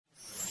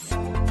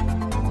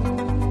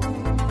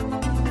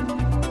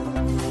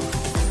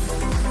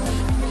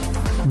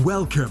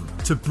Welcome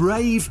to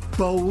Brave,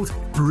 Bold,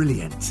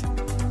 Brilliant.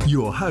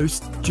 Your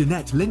host,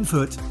 Jeanette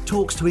Linfoot,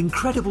 talks to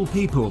incredible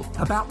people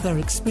about their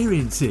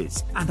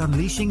experiences and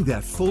unleashing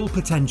their full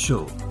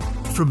potential.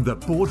 From the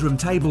boardroom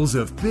tables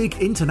of big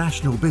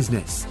international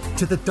business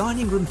to the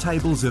dining room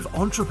tables of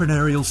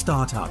entrepreneurial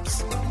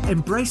startups,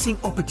 embracing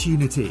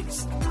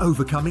opportunities,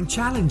 overcoming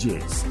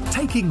challenges,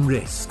 taking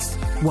risks,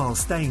 while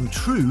staying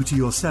true to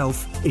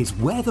yourself is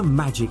where the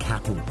magic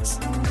happens.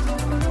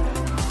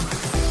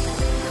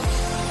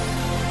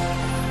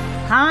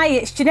 Hi,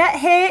 it's Jeanette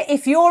here.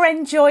 If you're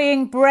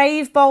enjoying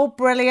Brave, Bold,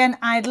 Brilliant,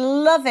 I'd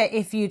love it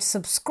if you'd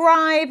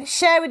subscribe,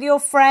 share with your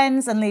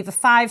friends and leave a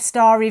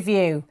 5-star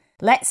review.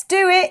 Let's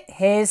do it.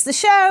 Here's the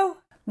show.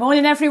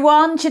 Morning,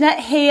 everyone. Jeanette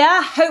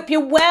here. Hope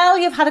you're well.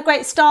 You've had a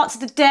great start to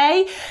the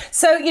day.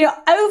 So,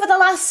 over the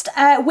last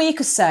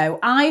week or so,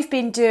 I've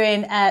been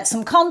doing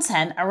some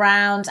content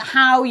around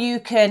how you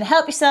can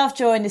help yourself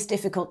during this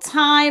difficult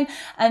time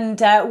and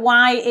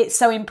why it's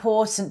so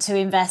important to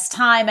invest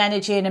time,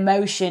 energy and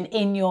emotion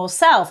in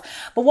yourself.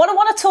 But what I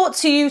want to talk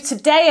to you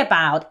today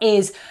about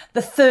is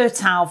the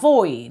fertile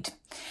void.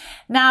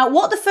 Now,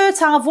 what the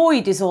fertile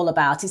void is all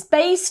about is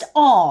based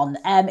on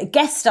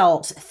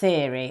Gestalt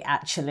theory,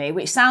 actually,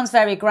 which sounds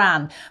very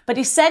grand. But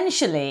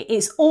essentially,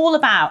 it's all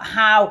about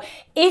how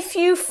if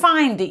you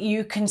find that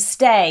you can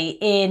stay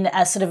in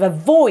a sort of a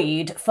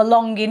void for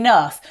long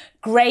enough,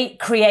 great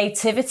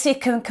creativity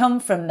can come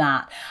from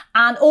that.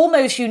 And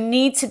almost you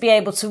need to be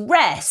able to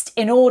rest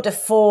in order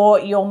for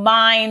your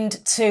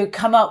mind to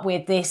come up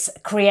with this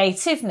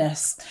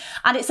creativeness.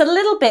 And it's a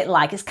little bit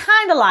like, it's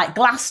kind of like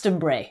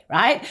Glastonbury,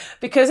 right?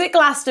 Because at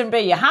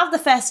Glastonbury, you have the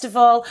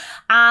festival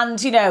and,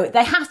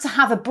 they have to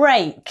have a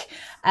break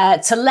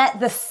to let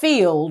the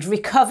field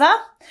recover.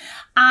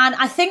 And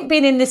I think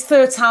being in this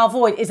fertile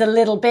void is a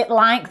little bit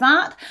like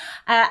that.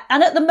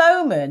 And at the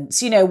moment,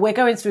 we're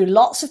going through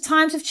lots of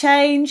times of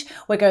change.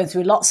 We're going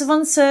through lots of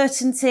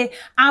uncertainty.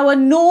 Our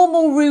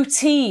normal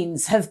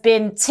routines have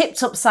been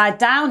tipped upside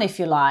down, if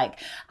you like.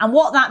 And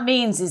what that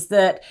means is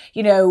that,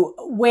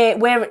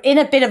 we're in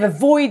a bit of a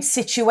void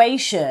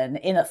situation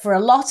for a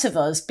lot of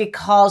us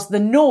because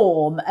the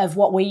norm of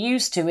what we're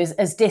used to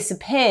has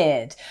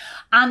disappeared.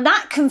 And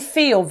that can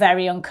feel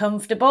very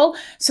uncomfortable.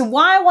 So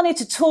why I wanted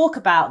to talk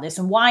about this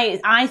and why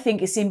I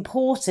think it's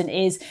important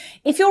is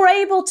if you're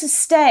able to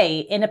stay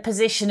in a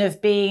position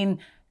of being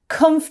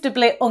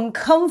comfortably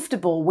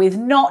uncomfortable with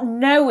not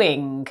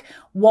knowing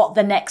what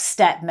the next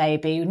step may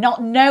be,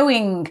 not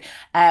knowing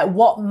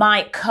what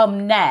might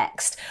come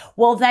next,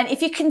 well then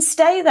if you can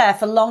stay there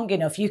for long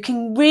enough, you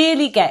can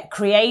really get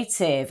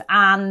creative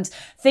and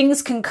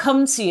things can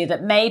come to you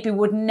that maybe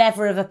would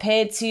never have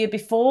appeared to you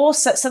before.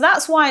 So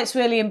that's why it's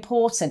really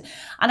important.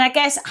 And I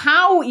guess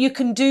how you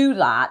can do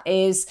that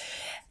is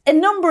a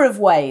number of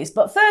ways.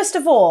 But first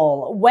of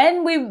all,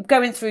 when we're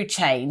going through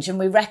change and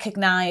we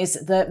recognize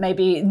that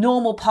maybe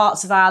normal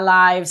parts of our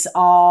lives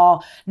are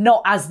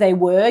not as they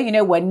were,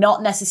 we're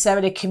not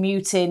necessarily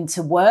commuting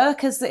to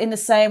work in the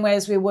same way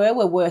as we were.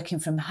 We're working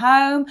from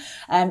home.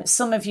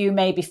 Some of you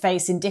may be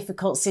facing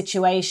difficult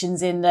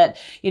situations in that,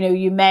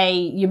 you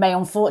may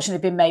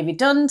unfortunately be made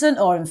redundant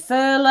or in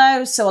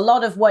furlough. So a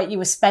lot of what you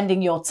were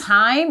spending your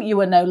time,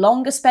 you are no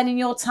longer spending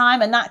your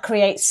time, and that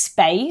creates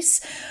space.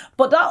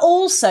 But that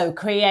also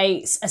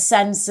creates a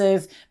sense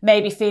of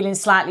maybe feeling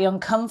slightly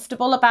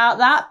uncomfortable about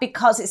that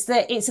because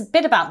it's a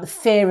bit about the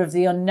fear of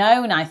the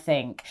unknown, I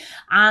think.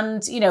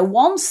 And,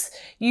 once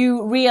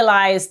you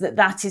realize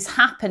that is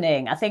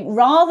happening, I think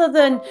rather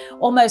than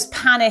almost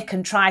panic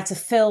and try to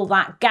fill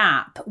that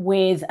gap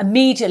with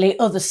immediately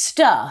other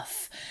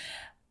stuff,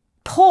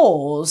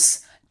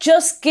 pause.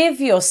 Just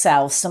give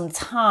yourself some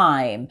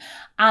time.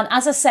 And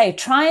as I say,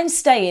 try and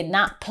stay in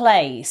that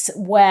place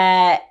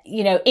where,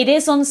 it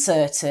is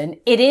uncertain,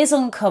 it is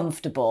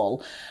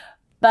uncomfortable,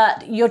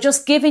 but you're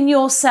just giving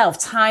yourself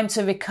time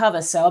to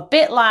recover. So a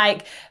bit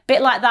like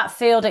that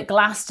field at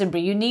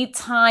Glastonbury, you need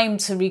time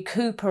to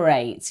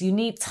recuperate. You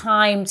need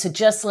time to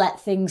just let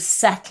things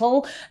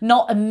settle,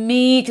 not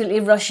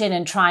immediately rush in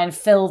and try and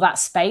fill that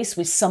space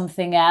with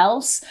something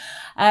else.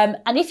 And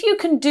if you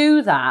can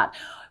do that,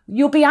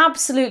 you'll be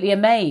absolutely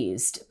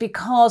amazed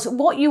because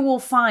what you will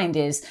find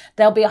is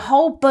there'll be a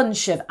whole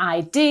bunch of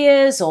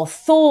ideas or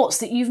thoughts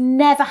that you've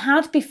never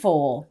had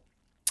before.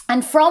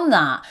 And from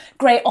that,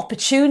 great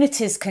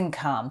opportunities can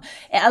come.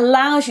 It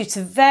allows you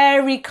to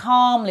very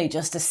calmly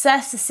just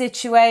assess the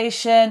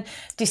situation,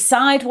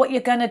 decide what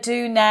you're going to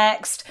do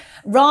next,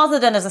 rather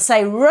than, as I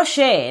say, rush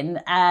in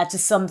to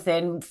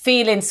something,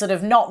 feeling sort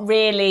of not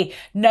really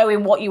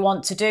knowing what you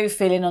want to do,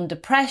 feeling under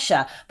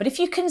pressure. But if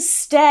you can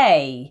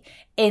stay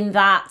in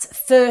that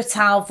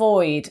fertile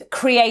void,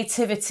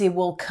 creativity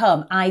will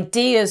come,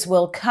 ideas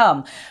will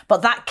come,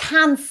 but that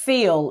can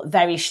feel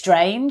very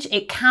strange.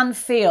 It can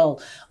feel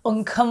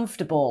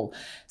uncomfortable.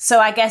 So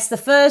I guess the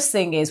first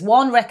thing is,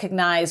 one,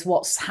 recognize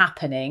what's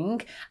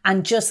happening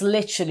and just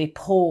literally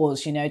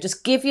pause,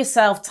 just give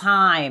yourself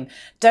time.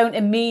 Don't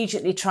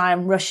immediately try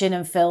and rush in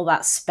and fill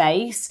that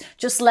space.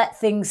 Just let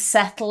things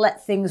settle,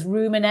 let things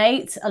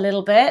ruminate a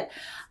little bit.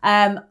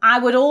 I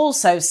would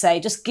also say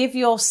just give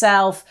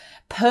yourself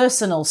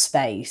personal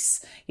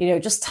space,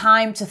 just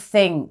time to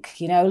think,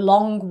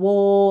 long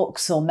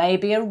walks or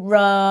maybe a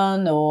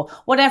run or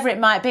whatever it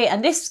might be.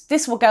 And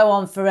this will go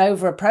on for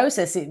over a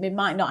process. It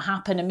might not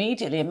happen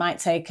immediately. It might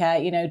take,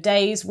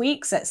 days,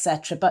 weeks,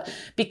 etc. But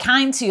be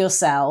kind to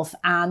yourself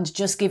and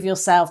just give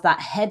yourself that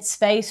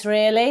headspace,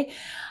 really.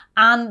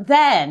 And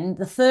then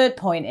the third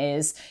point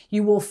is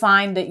you will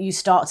find that you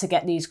start to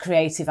get these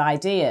creative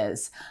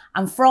ideas.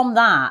 And from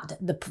that,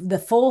 the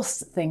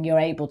fourth thing you're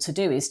able to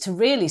do is to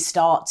really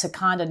start to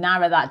kind of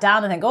narrow that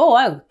down and think,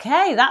 oh,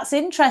 okay, that's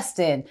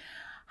interesting.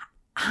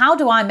 How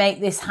do I make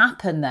this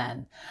happen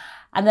then?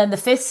 And then the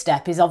fifth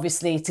step is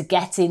obviously to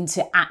get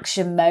into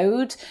action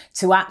mode,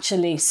 to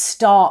actually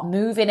start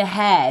moving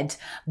ahead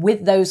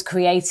with those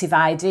creative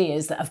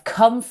ideas that have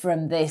come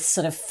from this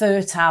sort of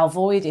fertile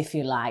void, if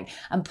you like,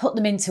 and put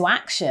them into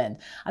action.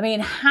 I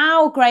mean,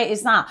 how great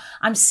is that?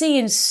 I'm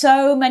seeing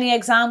so many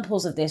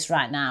examples of this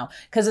right now,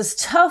 because as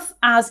tough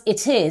as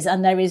it is,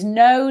 and there is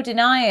no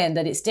denying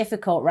that it's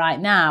difficult right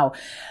now,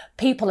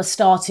 people are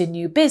starting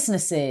new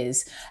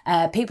businesses.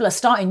 People are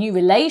starting new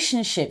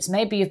relationships.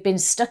 Maybe you've been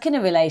stuck in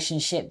a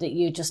relationship that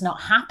you're just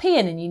not happy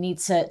in and you need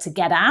to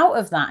get out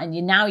of that. And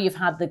you've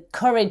had the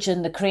courage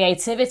and the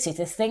creativity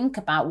to think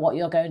about what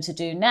you're going to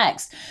do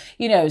next.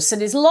 So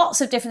there's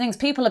lots of different things.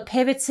 People are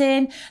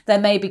pivoting. They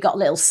maybe got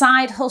little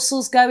side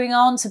hustles going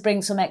on to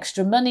bring some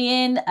extra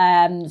money in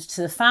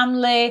to the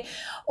family.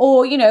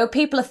 Or,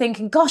 people are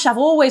thinking, gosh, I've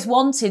always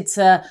wanted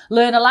to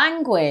learn a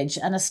language,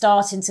 and are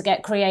starting to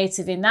get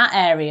creative in that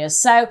area.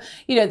 So,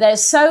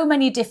 there's so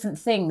many different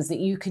things that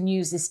you can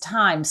use this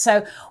time.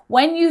 So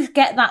when you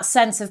get that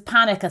sense of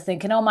panic of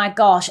thinking, oh my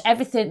gosh,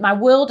 my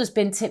world has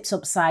been tipped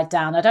upside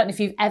down. I don't know if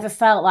you've ever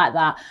felt like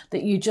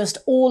that you just,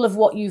 all of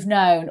what you've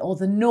known or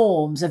the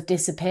norms have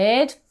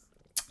disappeared.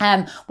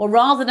 Well,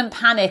 rather than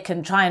panic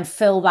and try and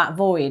fill that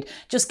void,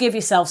 just give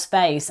yourself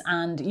space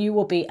and you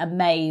will be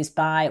amazed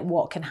by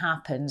what can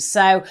happen.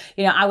 So,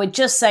 I would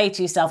just say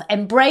to yourself,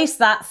 embrace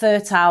that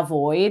fertile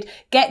void,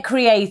 get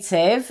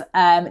creative,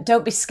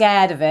 don't be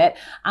scared of it,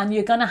 and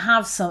you're going to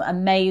have some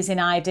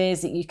amazing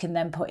ideas that you can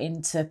then put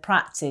into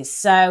practice.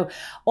 So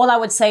all I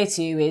would say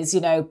to you is,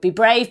 be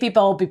brave, be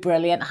bold, be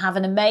brilliant, have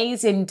an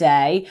amazing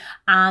day.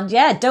 And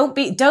don't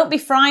be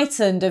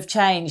frightened of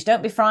change.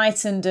 Don't be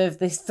frightened of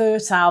this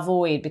fertile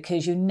void,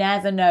 because you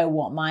never know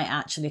what might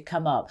actually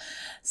come up.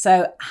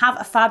 So have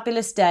a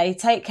fabulous day.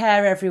 Take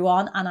care,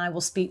 everyone, and I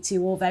will speak to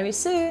you all very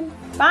soon.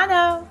 Bye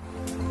now.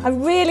 I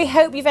really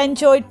hope you've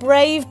enjoyed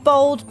Brave,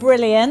 Bold,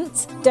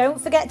 Brilliant.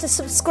 Don't forget to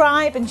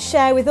subscribe and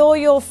share with all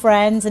your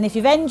friends. And if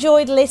you've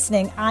enjoyed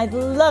listening, I'd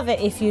love it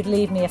if you'd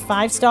leave me a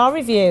 5-star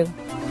review.